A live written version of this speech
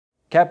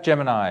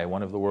Capgemini,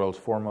 one of the world's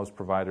foremost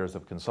providers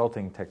of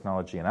consulting,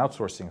 technology, and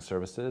outsourcing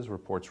services,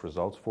 reports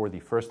results for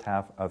the first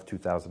half of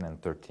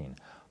 2013.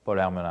 Paul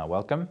Hermelin,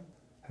 welcome.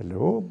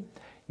 Hello.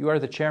 You are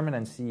the chairman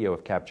and CEO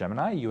of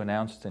Capgemini. You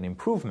announced an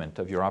improvement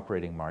of your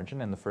operating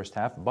margin in the first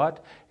half,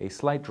 but a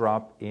slight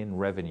drop in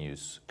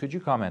revenues. Could you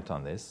comment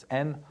on this?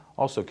 And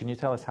also, can you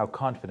tell us how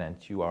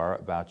confident you are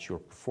about your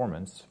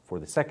performance for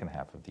the second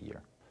half of the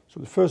year? So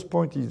the first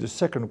point is the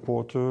second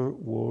quarter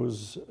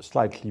was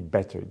slightly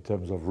better in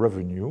terms of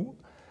revenue.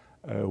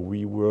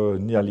 We were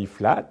nearly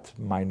flat,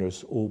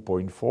 minus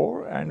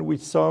 0.4, and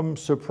with some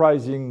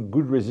surprising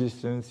good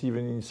resistance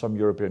even in some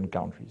European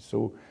countries.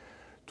 So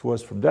it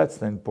was from that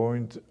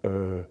standpoint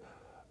an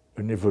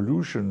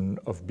evolution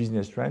of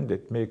business trend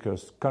that makes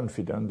us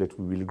confident that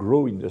we will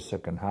grow in the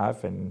second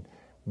half and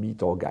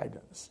meet our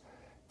guidance.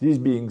 This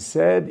being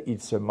said,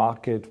 it's a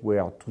market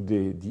where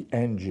today the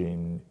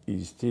engine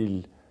is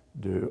still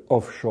the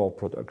offshore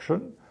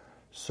production.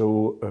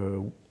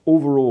 So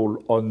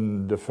overall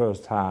on the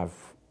first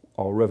half,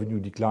 our revenue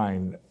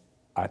declined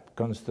at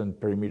constant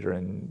perimeter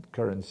and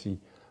currency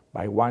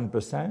by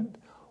 1%,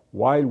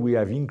 while we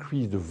have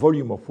increased the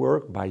volume of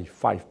work by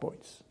 5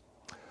 points.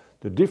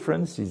 The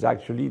difference is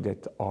actually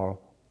that our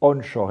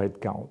onshore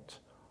headcount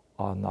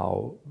are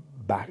now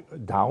back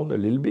down a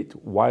little bit,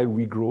 while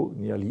we grow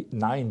nearly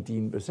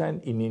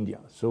 19% in India.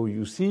 So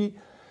you see,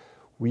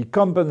 we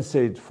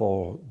compensate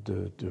for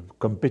the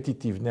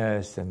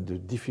competitiveness and the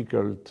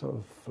difficulties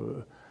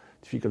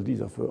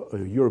of a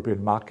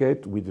European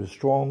market with a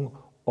strong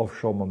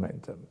offshore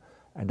momentum.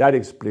 And that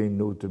explains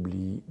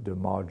notably the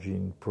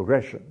margin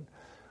progression.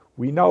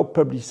 We now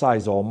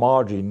publicize our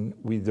margin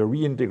with the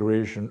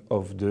reintegration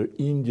of the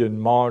Indian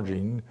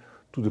margin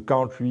to the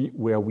country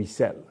where we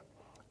sell.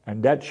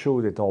 And that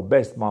shows that our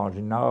best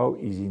margin now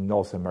is in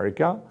North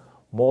America,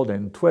 more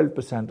than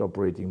 12%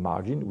 operating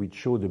margin, which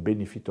shows the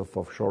benefit of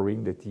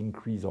offshoring that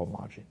increase our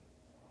margin.